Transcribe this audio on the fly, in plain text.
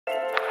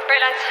Right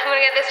lads, I'm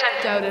gonna get this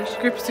time. Doubt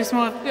it. Grip's too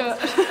small. Yeah.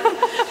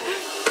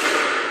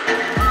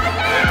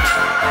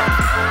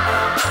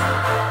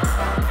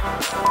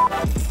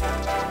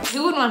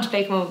 Who wouldn't want to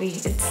play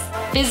camogie? It's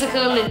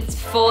physical, it's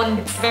fun,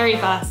 it's very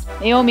fast.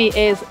 Naomi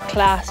is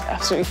class.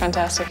 Absolutely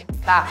fantastic.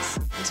 Class.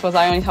 I suppose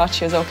I only thought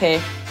she was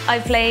okay. I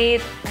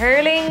played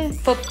hurling,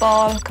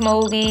 football,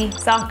 camogie,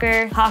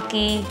 soccer,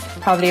 hockey.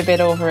 Probably a bit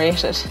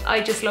overrated.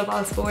 I just love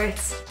all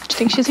sports. Do you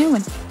think she's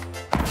human?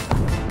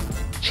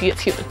 She is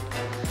human.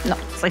 No.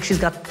 It's like she's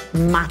got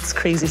maths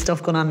crazy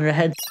stuff going on in her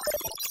head.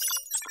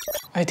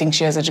 I think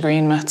she has a degree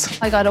in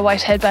maths. I got a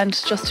white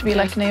headband just to be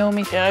like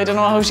Naomi. Yeah, I don't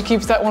know how she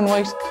keeps that one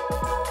white.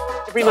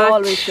 Every match,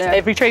 Always there.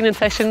 every training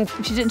session.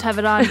 If she didn't have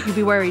it on, you'd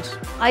be worried.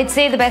 I'd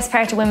say the best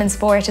part of women's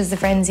sport is the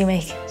friends you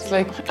make. It's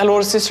like a load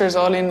of sisters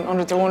all in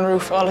under their one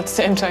roof all at the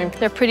same time.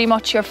 They're pretty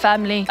much your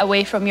family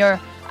away from your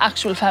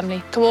actual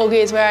family.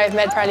 Camogie is where I've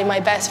met probably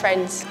my best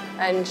friends,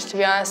 and to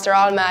be honest, they're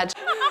all mad.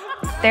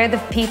 They're the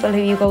people who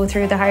you go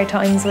through the hard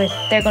times with.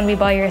 They're going to be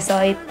by your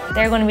side.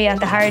 They're going to be at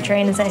the hard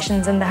training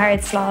sessions and the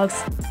hard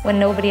slogs when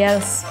nobody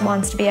else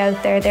wants to be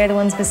out there. They're the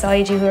ones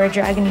beside you who are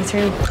dragging you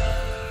through.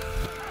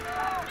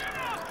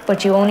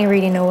 But you only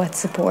really know what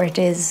support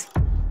is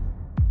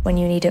when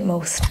you need it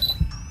most.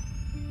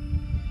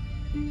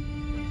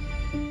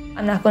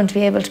 I'm not going to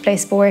be able to play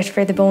sport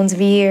for the bones of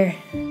a year.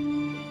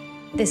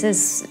 This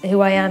is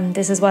who I am.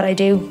 This is what I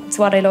do. It's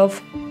what I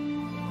love.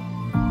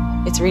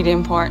 It's really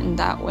important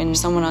that when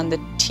someone on the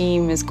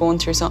team is going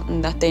through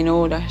something that they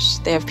know that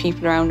they have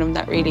people around them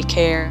that really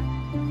care.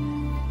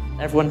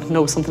 Everyone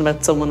knows something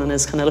about someone and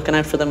is kind of looking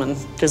out for them, and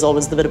there's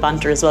always the bit of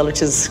banter as well,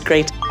 which is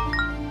great.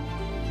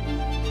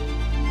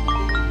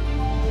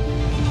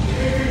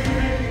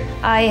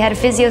 I had a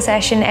physio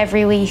session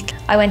every week.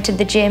 I went to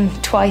the gym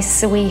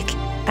twice a week.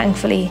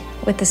 Thankfully,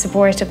 with the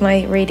support of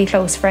my really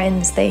close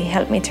friends, they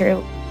helped me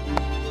through.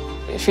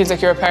 It feels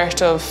like you're a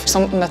part of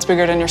something that's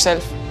bigger than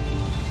yourself.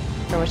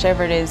 Or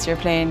whichever it is you're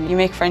playing, you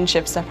make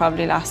friendships that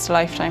probably last a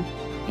lifetime.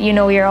 You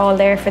know you're all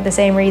there for the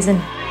same reason.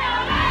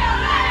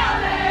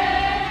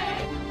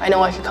 I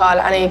know I could call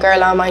any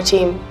girl on my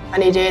team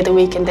any day of the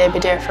week and they'd be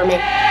there for me.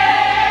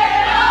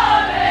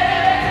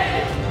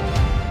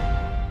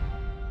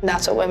 And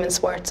that's what women's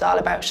sport's all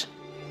about.